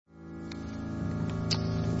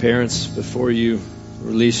Parents, before you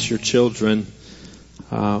release your children,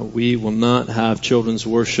 we will not have children's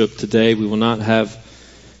worship today. We will not have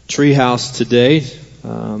Treehouse today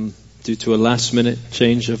due to a last-minute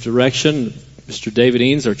change of direction. Mr. David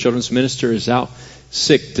Eanes, our children's minister, is out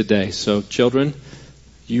sick today. So children,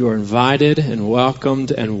 you are invited and welcomed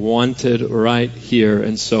and wanted right here.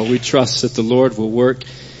 And so we trust that the Lord will work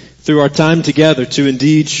through our time together to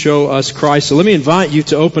indeed show us Christ. So let me invite you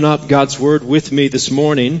to open up God's Word with me this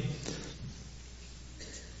morning.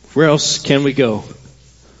 Where else can we go?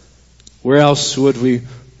 Where else would we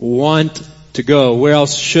want to go? Where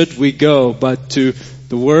else should we go but to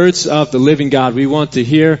the words of the living God? We want to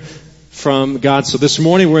hear from God. So this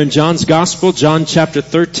morning we're in John's Gospel, John chapter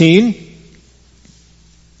 13.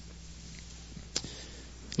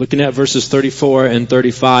 Looking at verses 34 and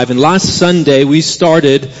 35. And last Sunday we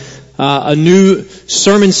started a new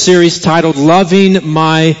sermon series titled Loving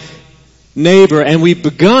My Neighbor. And we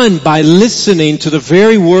begun by listening to the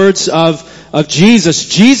very words of Jesus.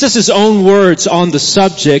 Jesus' own words on the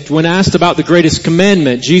subject when asked about the greatest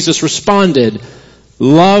commandment. Jesus responded,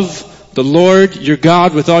 love the Lord your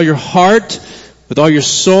God with all your heart, with all your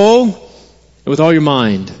soul, and with all your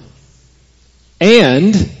mind.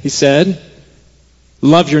 And, he said,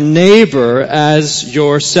 love your neighbor as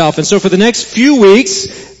yourself. And so for the next few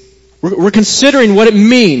weeks, we're considering what it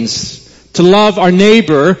means to love our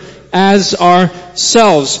neighbor as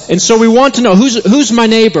ourselves. And so we want to know, who's my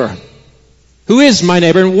neighbor? Who is my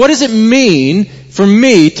neighbor? And what does it mean for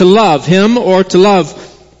me to love him or to love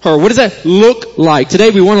her? What does that look like? Today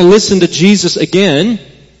we want to listen to Jesus again.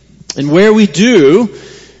 And where we do,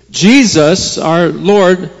 Jesus, our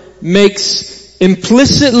Lord, makes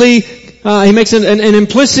implicitly he makes an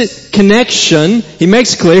implicit connection. He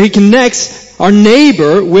makes clear, he connects our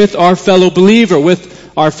neighbor with our fellow believer,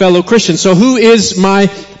 with our fellow Christian. So who is my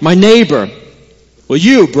neighbor? Well,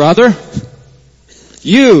 you, brother.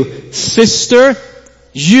 You, sister.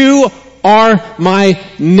 You are my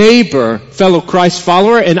neighbor, fellow Christ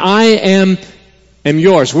follower, and I am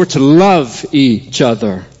yours. We're to love each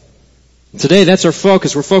other. Today, that's our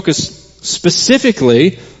focus. We're focused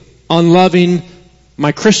specifically on loving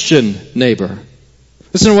my Christian neighbor.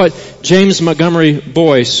 Listen to what James Montgomery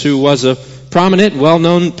Boyce, who was a prominent,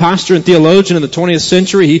 well-known pastor and theologian in the 20th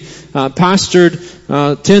century, he pastored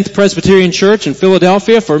 10th Presbyterian Church in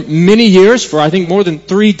Philadelphia for many years, for I think more than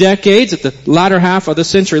 3 decades at the latter half of the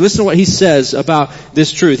century. Listen to what he says about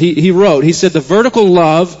this truth. He wrote, he said, the vertical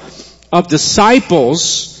love of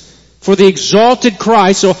disciples for the exalted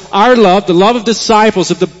Christ, so our love, the love of disciples,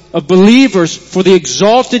 of believers for the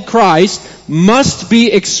exalted Christ, must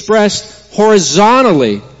be expressed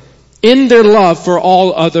horizontally in their love for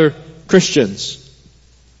all other Christians.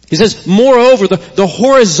 He says, moreover, the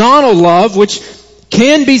horizontal love, which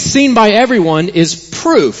can be seen by everyone, is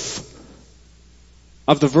proof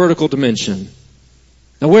of the vertical dimension.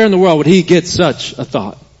 Now, where in the world would he get such a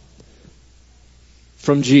thought?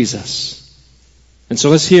 From Jesus. And so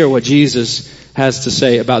let's hear what Jesus has to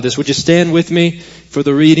say about this. Would you stand with me for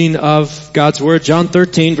the reading of God's Word? John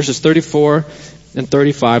 13, verses 34 and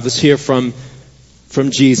 35. Let's hear from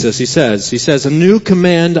Jesus. He says, a new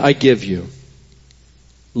command I give you.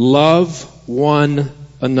 Love one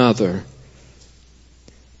another.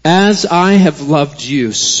 As I have loved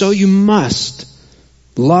you, so you must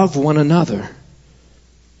love one another.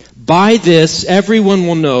 By this, everyone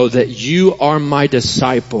will know that you are my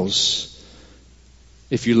disciples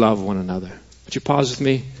if you love one another. Would you pause with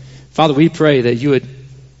me? Father, we pray that you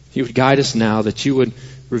would guide us now, that you would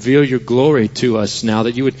reveal your glory to us now,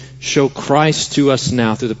 that you would show Christ to us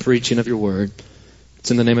now through the preaching of your word.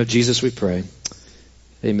 It's in the name of Jesus we pray.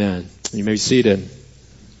 Amen. You may be seated.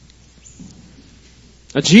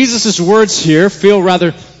 Now, Jesus' words here feel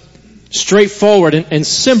rather straightforward and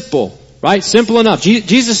simple, right? Simple enough.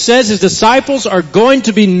 Jesus says his disciples are going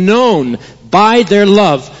to be known by their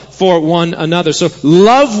love for one another. So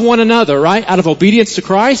love one another, right? Out of obedience to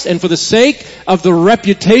Christ and for the sake of the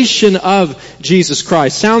reputation of Jesus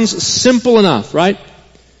Christ. Sounds simple enough, right?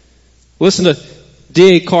 Listen to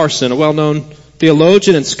D.A. Carson, a well-known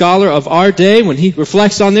theologian and scholar of our day. When he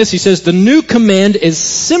reflects on this, he says, the new command is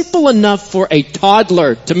simple enough for a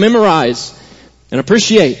toddler to memorize and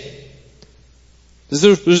appreciate.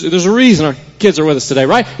 There's a reason our kids are with us today,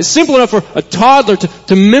 right? It's simple enough for a toddler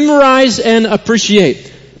to memorize and appreciate.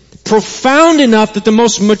 Profound enough that the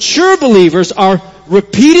most mature believers are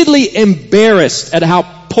repeatedly embarrassed at how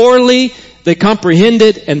poorly they comprehend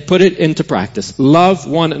it and put it into practice. Love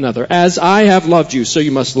one another. As I have loved you, so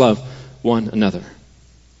you must love one another.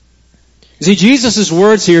 You see, Jesus'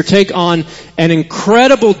 words here take on an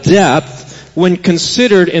incredible depth when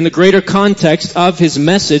considered in the greater context of his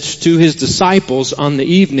message to his disciples on the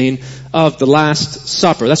evening of the Last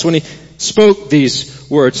Supper. That's when he spoke these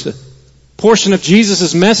words. A portion of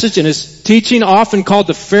Jesus' message and his teaching, often called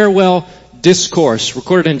the farewell discourse,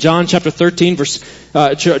 recorded in John chapter 13,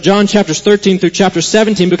 John chapters 13 through chapter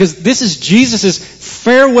 17, because this is Jesus'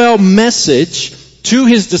 farewell message to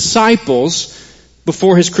his disciples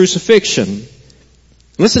before his crucifixion.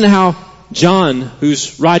 Listen to how John,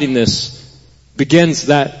 who's writing this, begins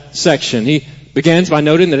that section. He begins by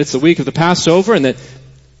noting that it's the week of the Passover and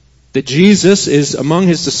that Jesus is among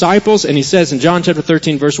his disciples, and he says in John chapter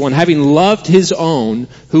 13 verse 1, having loved his own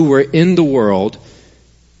who were in the world,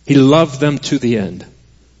 he loved them to the end.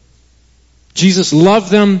 Jesus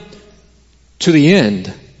loved them to the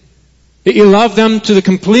end. He loved them to the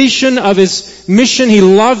completion of his mission. He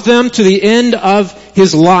loved them to the end of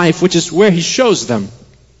his life, which is where he shows them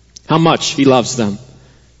how much he loves them.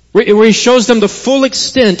 Where he shows them the full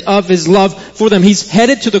extent of his love for them. He's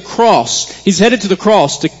headed to the cross. He's headed to the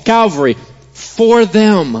cross, to Calvary, for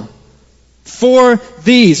them. For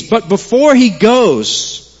these. But before he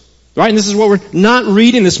goes, right, and this is what we're not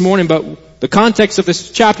reading this morning, but the context of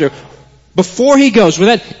this chapter. Before he goes, with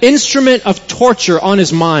that instrument of torture on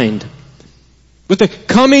his mind, with the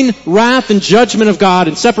coming wrath and judgment of God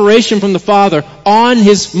and separation from the Father on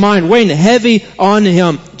his mind, weighing heavy on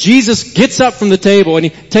him, Jesus gets up from the table and he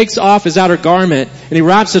takes off his outer garment and he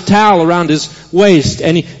wraps a towel around his waist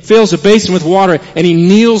and he fills a basin with water and he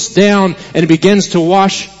kneels down and he begins to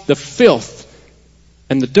wash the filth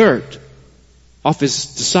and the dirt off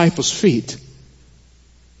his disciples' feet.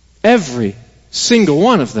 Every single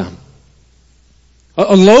one of them.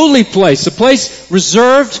 A lowly place, a place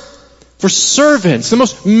reserved for servants, the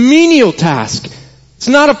most menial task. It's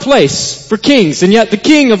not a place for kings, and yet the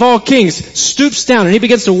King of all kings stoops down and he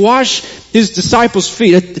begins to wash his disciples'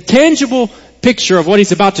 feet. A tangible picture of what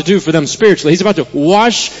he's about to do for them spiritually. He's about to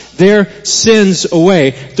wash their sins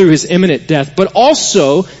away through his imminent death, but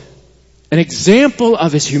also an example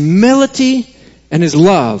of his humility and his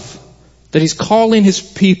love that he's calling his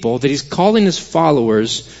people, that he's calling his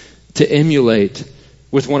followers to emulate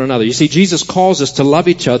with one another. You see, Jesus calls us to love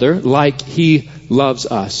each other like he loves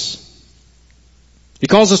us. He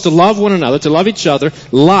calls us to love one another, to love each other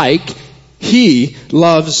like he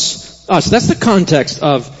loves us. That's the context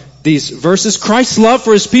of these verses. Christ's love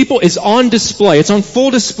for his people is on display. It's on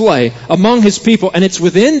full display among his people, and it's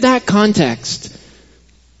within that context.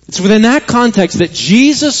 It's within that context that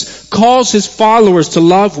Jesus calls his followers to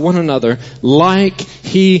love one another like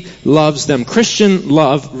he loves them. Christian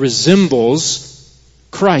love resembles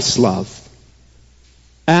Christ's love.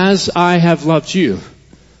 As I have loved you,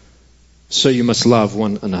 so you must love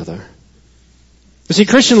one another. You see,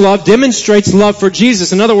 Christian love demonstrates love for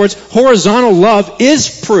Jesus. In other words, horizontal love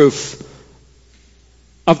is proof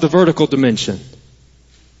of the vertical dimension.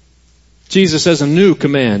 Jesus says, a new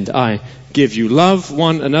command I give you. Love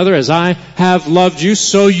one another as I have loved you,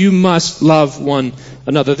 so you must love one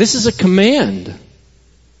another. This is a command.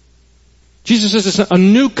 Jesus says it's a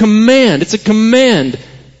new command. It's a command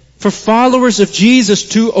for followers of Jesus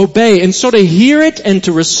to obey. And so to hear it and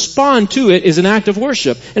to respond to it is an act of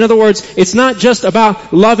worship. In other words, it's not just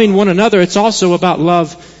about loving one another. It's also about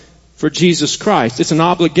love for Jesus Christ. It's an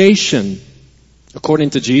obligation,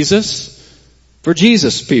 according to Jesus, for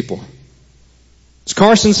Jesus people. As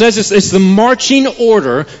Carson says, it's the marching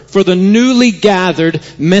order for the newly gathered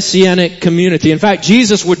Messianic community. In fact,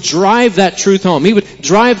 Jesus would drive that truth home. He would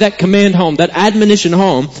drive that command home, that admonition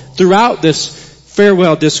home throughout this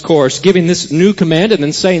farewell discourse, giving this new command and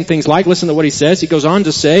then saying things like, listen to what he says. He goes on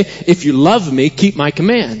to say, if you love me, keep my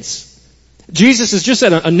commands. Jesus has just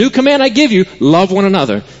said, a new command I give you, love one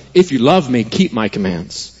another. If you love me, keep my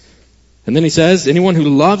commands. And then he says, anyone who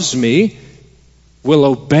loves me will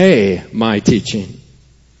obey my teaching.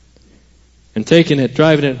 And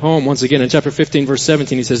driving it home once again in chapter 15 verse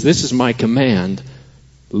 17, he says, this is my command.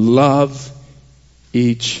 Love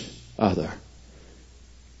each other.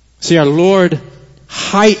 See, our Lord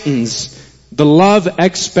heightens the love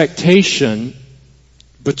expectation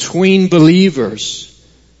between believers.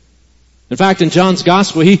 In fact, in John's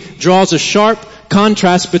gospel, he draws a sharp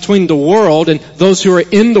contrast between the world and those who are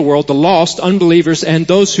in the world, the lost, unbelievers, and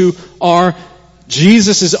those who are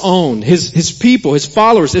Jesus' own, his people, his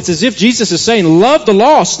followers. It's as if Jesus is saying, love the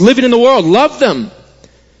lost, living in the world, love them.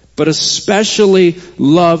 But especially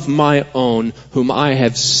love my own, whom I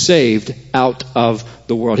have saved out of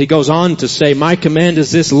the world. He goes on to say, my command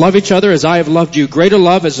is this, love each other as I have loved you. Greater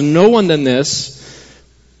love has no one than this,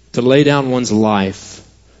 to lay down one's life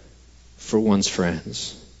for one's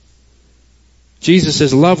friends. Jesus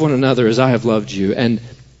says, love one another as I have loved you. And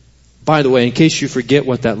By the way, in case you forget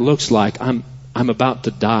what that looks like, I'm about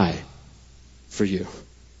to die for you.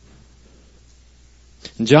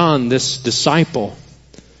 John, this disciple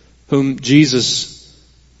whom Jesus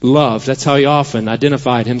loved, that's how he often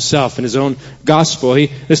identified himself in his own gospel.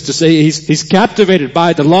 He is to say he's captivated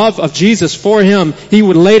by the love of Jesus for him. He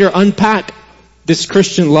would later unpack this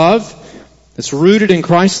Christian love that's rooted in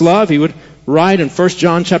Christ's love. He would write in 1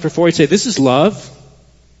 John chapter 4, he'd say, this is love.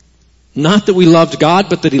 Not that we loved God,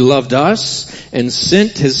 but that He loved us and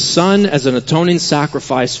sent His Son as an atoning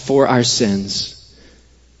sacrifice for our sins.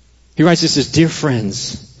 He writes, this as, dear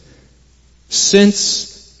friends,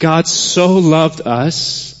 since God so loved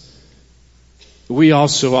us, we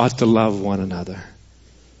also ought to love one another.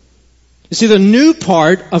 You see, the new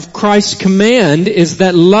part of Christ's command is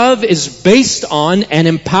that love is based on and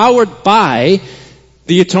empowered by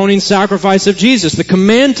the atoning sacrifice of Jesus. The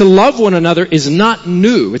command to love one another is not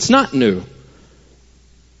new. It's not new.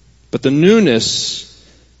 But the newness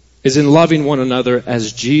is in loving one another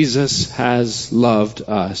as Jesus has loved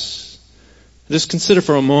us. Just consider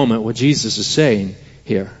for a moment what Jesus is saying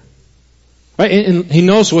here. Right? And He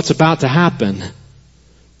knows what's about to happen.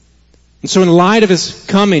 And so in light of His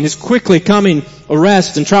coming, His quickly coming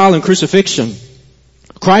arrest and trial and crucifixion,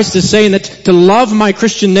 Christ is saying that to love my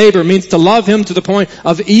Christian neighbor means to love him to the point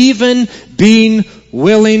of even being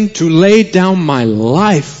willing to lay down my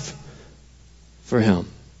life for him.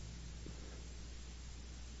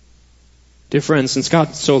 Dear friends, since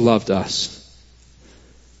God so loved us,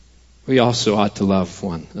 we also ought to love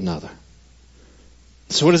one another.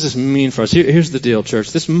 So what does this mean for us? Here's the deal,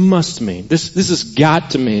 church. This must mean, this has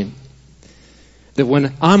got to mean that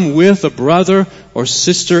when I'm with a brother or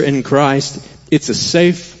sister in Christ, it's a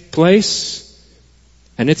safe place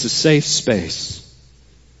and it's a safe space.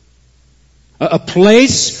 A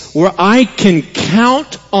place where I can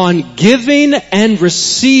count on giving and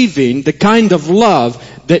receiving the kind of love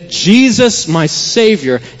that Jesus, my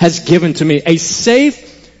Savior, has given to me. A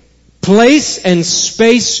safe place and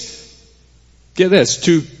space, get this,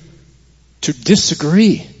 to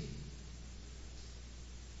disagree.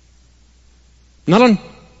 Not on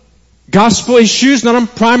gospel issues, not on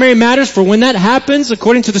primary matters, for when that happens,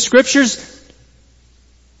 according to the Scriptures,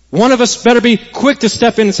 one of us better be quick to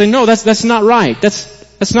step in and say, no, that's not right.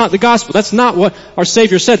 That's not the gospel. That's not what our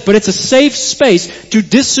Savior said. But it's a safe space to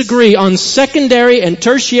disagree on secondary and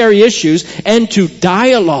tertiary issues and to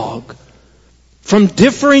dialogue from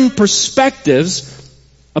differing perspectives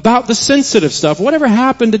about the sensitive stuff. Whatever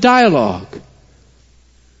happened to dialogue?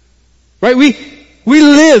 Right? We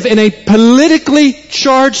live in a politically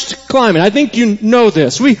charged climate. I think you know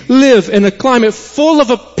this. We live in a climate full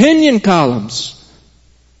of opinion columns,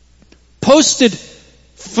 posted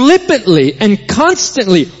flippantly and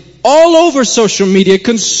constantly all over social media,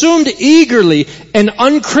 consumed eagerly and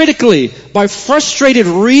uncritically by frustrated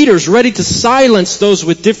readers ready to silence those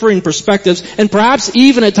with differing perspectives and perhaps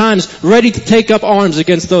even at times ready to take up arms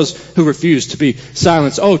against those who refuse to be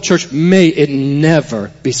silenced. Oh, church, may it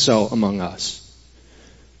never be so among us.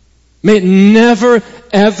 May it never,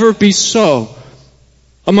 ever be so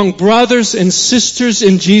among brothers and sisters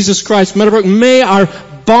in Jesus Christ. Meadowbrook, may our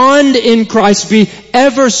bond in Christ be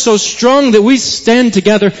ever so strong that we stand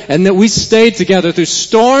together and that we stay together through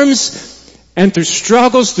storms and through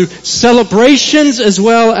struggles, through celebrations as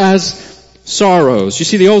well as sorrows. You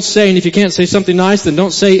see the old saying, if you can't say something nice, then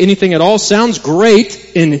don't say anything at all. Sounds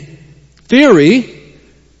great in theory,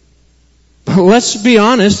 but let's be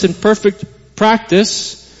honest, in perfect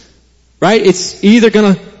practice, right? It's either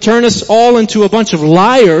going to turn us all into a bunch of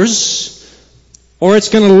liars, or it's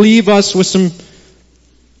going to leave us with some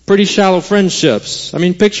pretty shallow friendships. I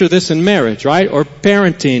mean, picture this in marriage, right? Or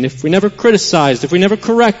parenting. If we never criticized, if we never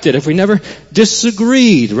corrected, if we never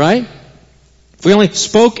disagreed, right? If we only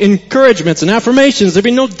spoke encouragements and affirmations, there'd be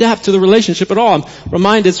no depth to the relationship at all. I'm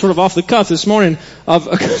reminded sort of off the cuff this morning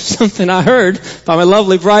of something I heard by my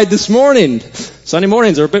lovely bride this morning. Sunday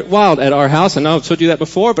mornings are a bit wild at our house. I know I've told you that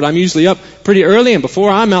before, but I'm usually up pretty early, and before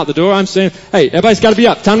I'm out the door, I'm saying, hey, everybody's got to be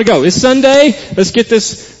up. Time to go. It's Sunday. Let's get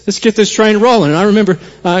this train rolling. And I remember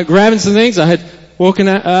grabbing some things. I had woken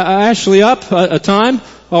Ashley up a time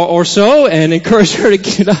or so and encouraged her to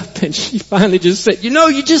get up, and she finally just said,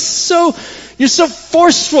 you're so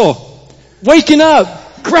forceful, waking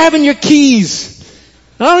up, grabbing your keys.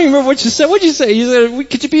 I don't even remember what you said. What did you say? You said,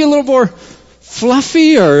 could you be a little more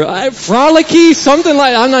fluffy or frolicky? Something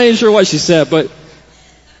like, I'm not even sure what she said, but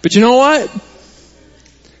you know what?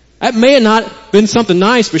 That may have not been something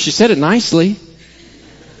nice, but she said it nicely.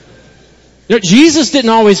 You know, Jesus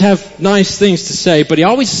didn't always have nice things to say, but He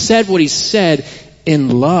always said what He said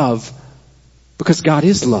in love, because God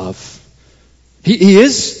is love. He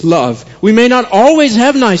is love. We may not always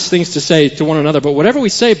have nice things to say to one another, but whatever we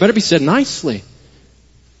say better be said nicely.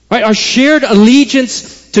 Right? Our shared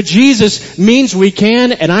allegiance to Jesus means we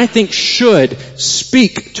can, and I think should,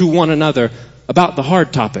 speak to one another about the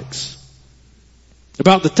hard topics,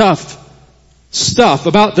 about the tough stuff,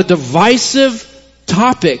 about the divisive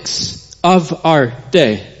topics of our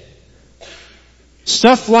day.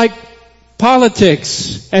 Stuff like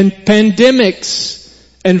politics and pandemics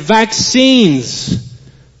and vaccines,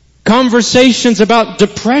 conversations about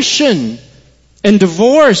depression and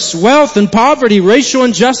divorce, wealth and poverty, racial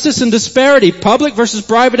injustice and disparity, public versus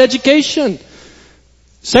private education,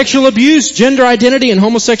 sexual abuse, gender identity and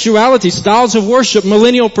homosexuality, styles of worship,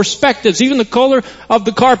 millennial perspectives, even the color of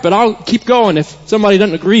the carpet. I'll keep going if somebody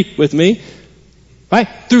doesn't agree with me. Right?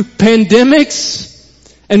 Through pandemics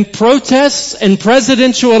and protests and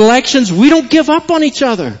presidential elections, we don't give up on each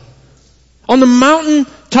other. On the mountain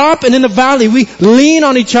top and in the valley, we lean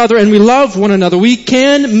on each other and we love one another. We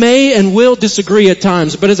can, may, and will disagree at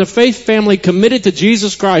times, but as a faith family committed to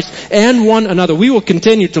Jesus Christ and one another, we will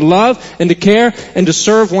continue to love and to care and to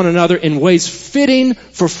serve one another in ways fitting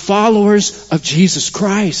for followers of Jesus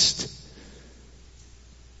Christ.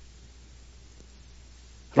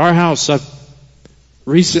 At our house, I've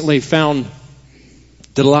recently found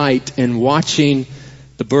delight in watching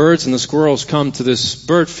the birds and the squirrels come to this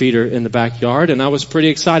bird feeder in the backyard, and I was pretty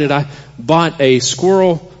excited. I bought a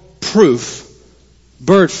squirrel-proof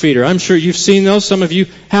bird feeder. I'm sure you've seen those. Some of you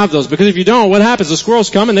have those. Because if you don't, what happens? The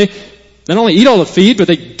squirrels come and they not only eat all the feed, but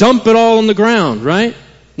they dump it all on the ground, right?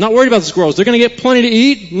 Not worried about the squirrels. They're going to get plenty to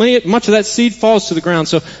eat. Much of that seed falls to the ground.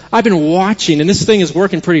 So I've been watching, and this thing is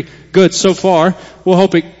working pretty good so far. We'll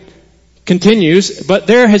hope it continues. But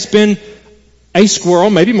there has been a squirrel,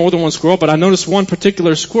 maybe more than one squirrel, but I noticed one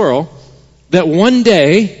particular squirrel that one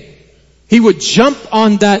day he would jump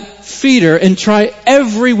on that feeder and try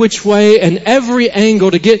every which way and every angle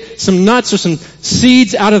to get some nuts or some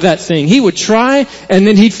seeds out of that thing. He would try and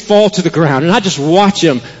then he'd fall to the ground, and I'd just watch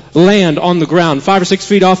him land on the ground, 5 or 6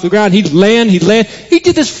 feet off the ground. He'd land. He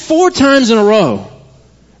did this 4 times in a row.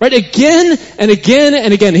 Right? Again and again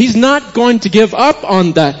and again. He's not going to give up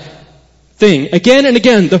on that thing. Again and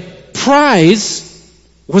again. The prize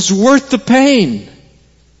was worth the pain.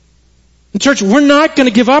 In church, we're not going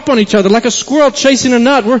to give up on each other like a squirrel chasing a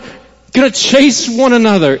nut. We're going to chase one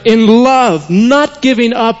another in love, not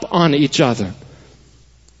giving up on each other.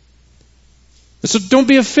 So don't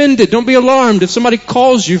be offended. Don't be alarmed if somebody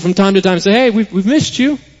calls you from time to time and say, hey, we've missed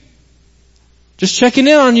you. Just checking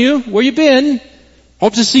in on you. Where you been?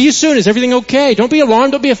 Hope to see you soon. Is everything okay? Don't be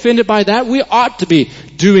alarmed. Don't be offended by that. We ought to be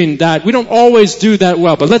doing that. We don't always do that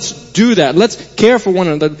well, but let's do that. Let's care for one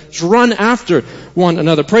another. Let's run after one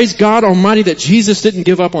another. Praise God Almighty that Jesus didn't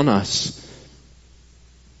give up on us.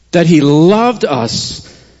 That He loved us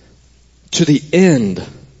to the end,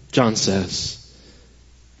 John says.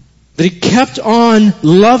 That He kept on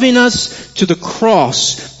loving us to the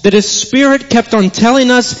cross. That His Spirit kept on telling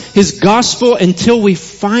us His gospel until we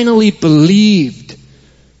finally believed.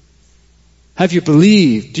 Have you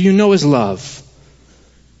believed? Do you know His love?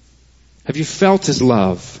 Have you felt His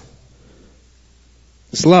love?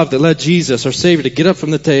 This love that led Jesus, our Savior, to get up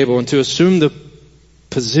from the table and to assume the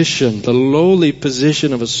position, the lowly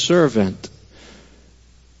position of a servant,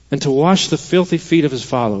 and to wash the filthy feet of His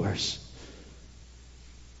followers.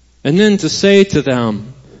 And then to say to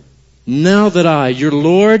them, now that I, your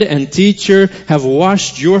Lord and teacher, have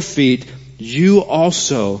washed your feet, you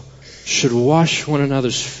also should wash one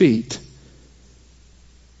another's feet.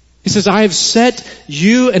 He says, I have set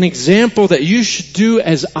you an example that you should do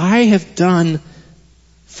as I have done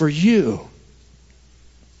for you.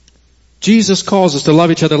 Jesus calls us to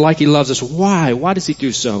love each other like He loves us. Why? Why does He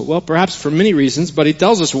do so? Well, perhaps for many reasons, but He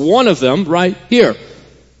tells us one of them right here.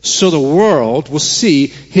 So the world will see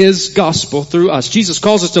His gospel through us. Jesus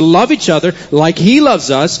calls us to love each other like He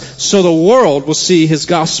loves us, so the world will see His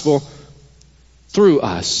gospel through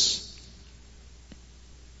us.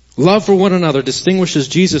 Love for one another distinguishes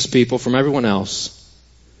Jesus' people from everyone else.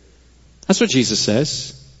 That's what Jesus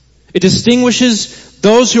says. It distinguishes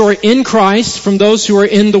those who are in Christ from those who are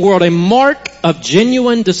in the world. A mark of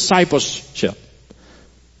genuine discipleship.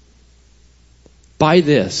 By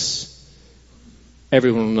this,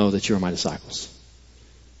 everyone will know that you are my disciples.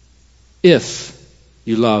 If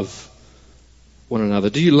you love one another.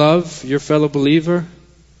 Do you love your fellow believer?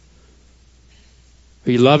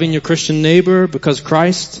 Are you loving your Christian neighbor because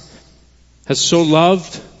Christ has so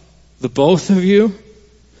loved the both of you?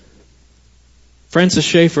 Francis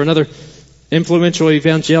Schaeffer, another influential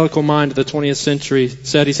evangelical mind of the 20th century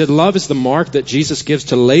said, he said, love is the mark that Jesus gives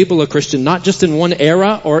to label a Christian, not just in one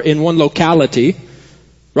era or in one locality,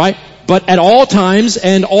 right? But at all times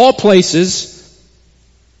and all places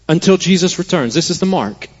until Jesus returns. This is the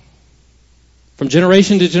mark. From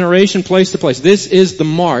generation to generation, place to place. This is the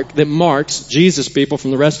mark that marks Jesus' people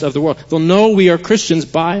from the rest of the world. They'll know we are Christians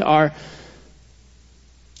by our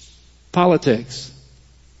politics.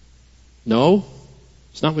 No,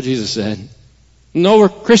 it's not what Jesus said. No, we're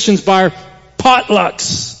Christians by our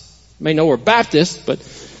potlucks. You may know we're Baptists, but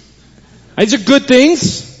these are good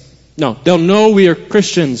things. No, they'll know we are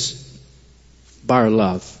Christians by our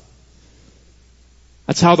love.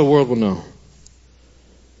 That's how the world will know.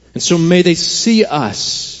 And so may they see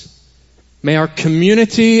us. May our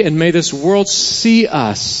community and may this world see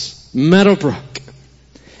us, Meadowbrook,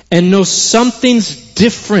 and know something's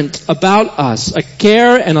different about us. A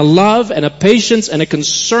care and a love and a patience and a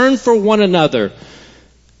concern for one another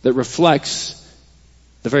that reflects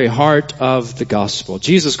the very heart of the gospel.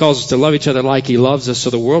 Jesus calls us to love each other like He loves us so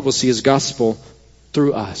the world will see His gospel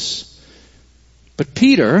through us. But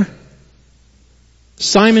Peter,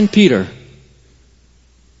 Simon Peter,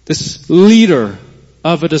 this leader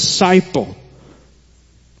of a disciple,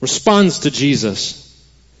 responds to Jesus.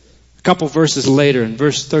 A couple verses later in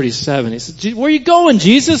verse 37, he said, where are you going,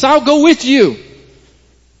 Jesus? I'll go with you.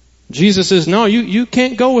 Jesus says, no, you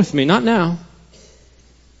can't go with me, not now.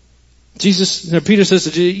 Peter says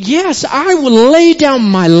to Jesus, yes, I will lay down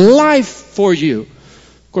my life for you.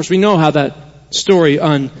 Of course, we know how that story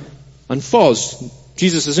unfolds.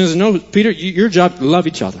 Jesus says, no, Peter, your job is to love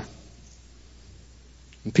each other.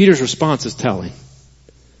 And Peter's response is telling.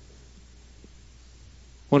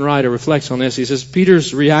 One writer reflects on this. He says,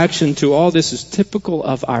 Peter's reaction to all this is typical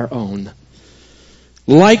of our own.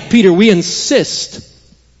 Like Peter, we insist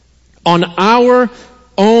on our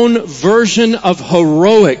own version of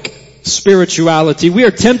heroic spirituality. We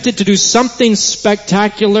are tempted to do something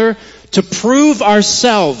spectacular to prove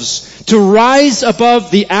ourselves, to rise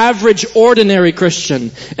above the average ordinary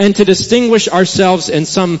Christian, and to distinguish ourselves in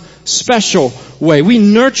some special way. We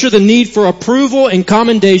nurture the need for approval and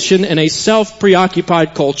commendation in a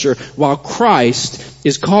self-preoccupied culture, while Christ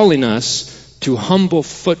is calling us to humble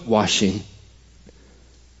foot washing.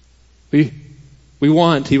 We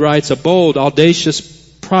want, he writes, a bold, audacious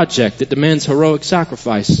project that demands heroic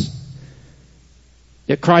sacrifice.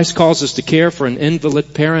 Yet Christ calls us to care for an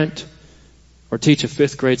invalid parent or teach a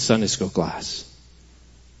 5th grade Sunday school class.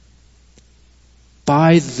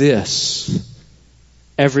 By this,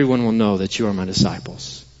 everyone will know that you are my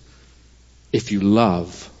disciples, if you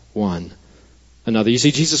love one another. You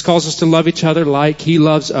see, Jesus calls us to love each other like He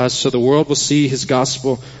loves us, so the world will see His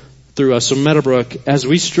gospel through us. So Meadowbrook, as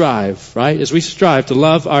we strive to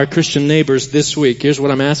love our Christian neighbors this week, here's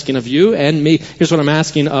what I'm asking of you and me. Here's what I'm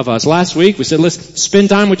asking of us. Last week, we said, let's spend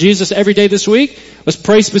time with Jesus every day this week. Let's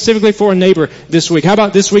pray specifically for a neighbor this week. How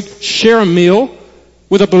about this week? Share a meal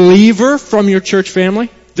with a believer from your church family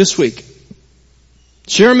this week.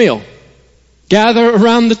 Share a meal. Gather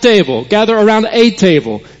around the table. Gather around a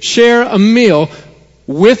table. Share a meal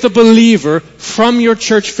with a believer from your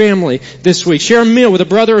church family this week. Share a meal with a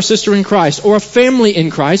brother or sister in Christ or a family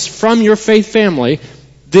in Christ from your faith family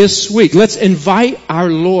this week. Let's invite our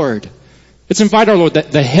Lord. Let's invite our Lord,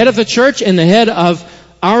 the head of the church and the head of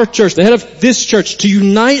our church, the head of this church, to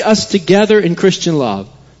unite us together in Christian love.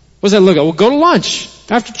 What does that look like? Well, go to lunch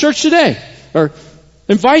after church today. Or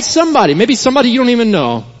invite somebody, maybe somebody you don't even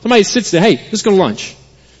know. Somebody sits there, hey, let's go to lunch.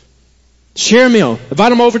 Share a meal. Invite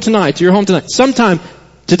them over tonight to your home tonight. Sometime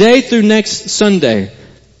today through next Sunday,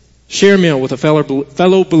 share a meal with a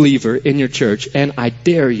fellow believer in your church. And I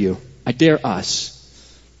dare us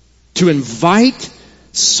to invite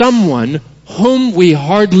someone whom we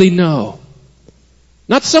hardly know.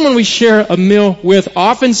 Not someone we share a meal with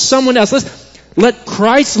often, someone else. Let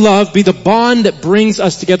Christ's love be the bond that brings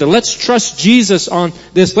us together. Let's trust Jesus on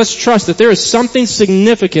this. Let's trust that there is something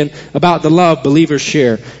significant about the love believers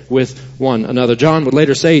share with one another. John would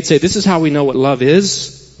later say, this is how we know what love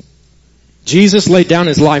is. Jesus laid down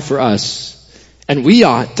His life for us, and we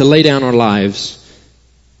ought to lay down our lives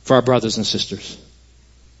for our brothers and sisters.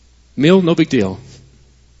 Meal, no big deal.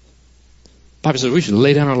 The Bible says we should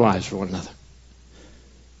lay down our lives for one another.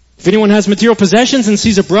 If anyone has material possessions and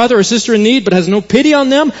sees a brother or sister in need but has no pity on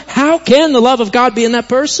them, how can the love of God be in that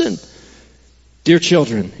person? Dear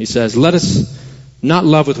children, he says, let us not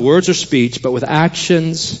love with words or speech, but with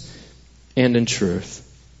actions and in truth.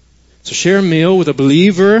 So share a meal with a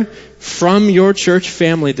believer from your church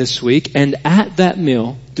family this week, and at that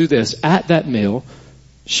meal, do this, at that meal,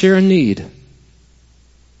 share a need.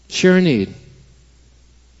 Share a need.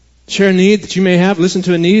 Share a need that you may have. Listen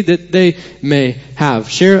to a need that they may have.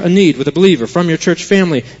 Share a need with a believer from your church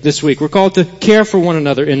family this week. We're called to care for one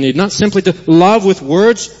another in need. Not simply to love with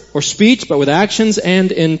words or speech, but with actions and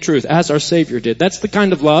in truth, as our Savior did. That's the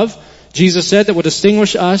kind of love, Jesus said, that will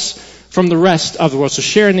distinguish us from the rest of the world. So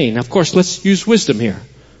share a need. Now, of course, let's use wisdom here.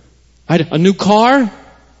 Right? A new car,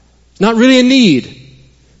 not really a need,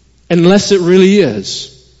 unless it really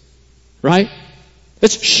is. Right?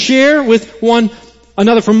 Let's share with one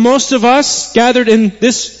another. For most of us gathered in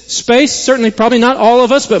this space, certainly probably not all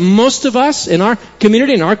of us, but most of us in our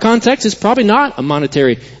community, in our context, is probably not a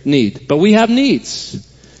monetary need. But we have needs.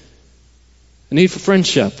 A need for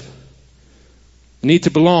friendship. A need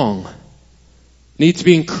to belong. A need to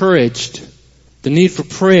be encouraged. The need for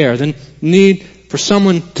prayer. The need for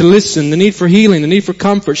someone to listen. The need for healing. The need for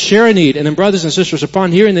comfort. Share a need. And then brothers and sisters,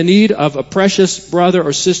 upon hearing the need of a precious brother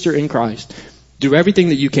or sister in Christ, do everything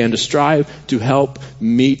that you can to strive to help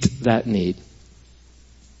meet that need.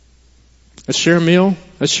 Let's share a meal.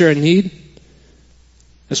 Let's share a need.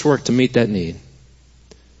 Let's work to meet that need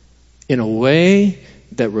in a way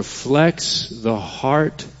that reflects the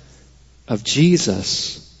heart of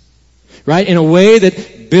Jesus. Right? In a way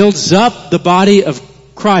that builds up the body of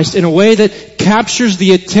Christ. In a way that captures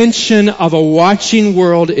the attention of a watching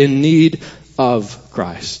world in need of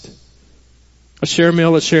Christ. Let's share a meal,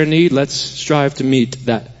 let's share a need, let's strive to meet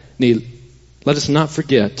that need. Let us not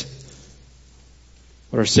forget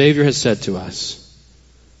what our Savior has said to us.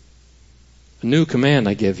 A new command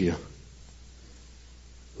I give you.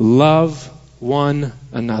 Love one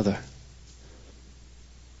another.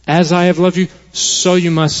 As I have loved you, so you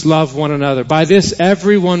must love one another. By this,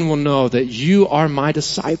 everyone will know that you are my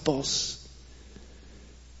disciples,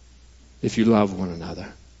 if you love one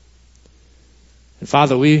another. And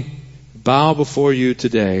Father, we bow before you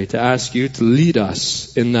today to ask you to lead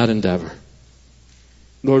us in that endeavor.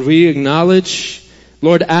 Lord, we acknowledge,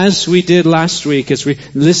 Lord, as we did last week, as we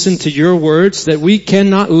listened to your words, that we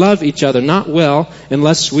cannot love each other, not well,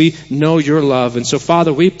 unless we know your love. And so,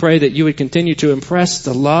 Father, we pray that you would continue to impress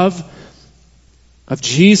the love of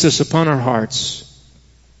Jesus upon our hearts.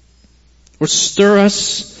 Lord, stir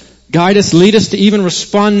us, guide us, lead us to even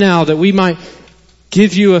respond now, that we might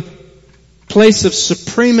give you a place of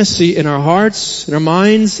supremacy in our hearts, in our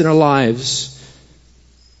minds, in our lives.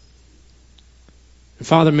 And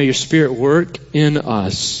Father, may your Spirit work in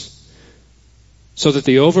us so that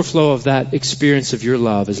the overflow of that experience of your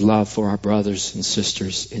love is love for our brothers and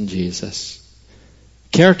sisters in Jesus.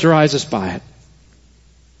 Characterize us by it.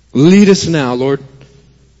 Lead us now, Lord,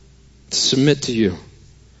 to submit to you.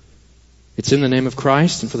 It's in the name of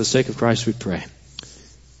Christ and for the sake of Christ we pray.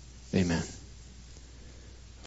 Amen.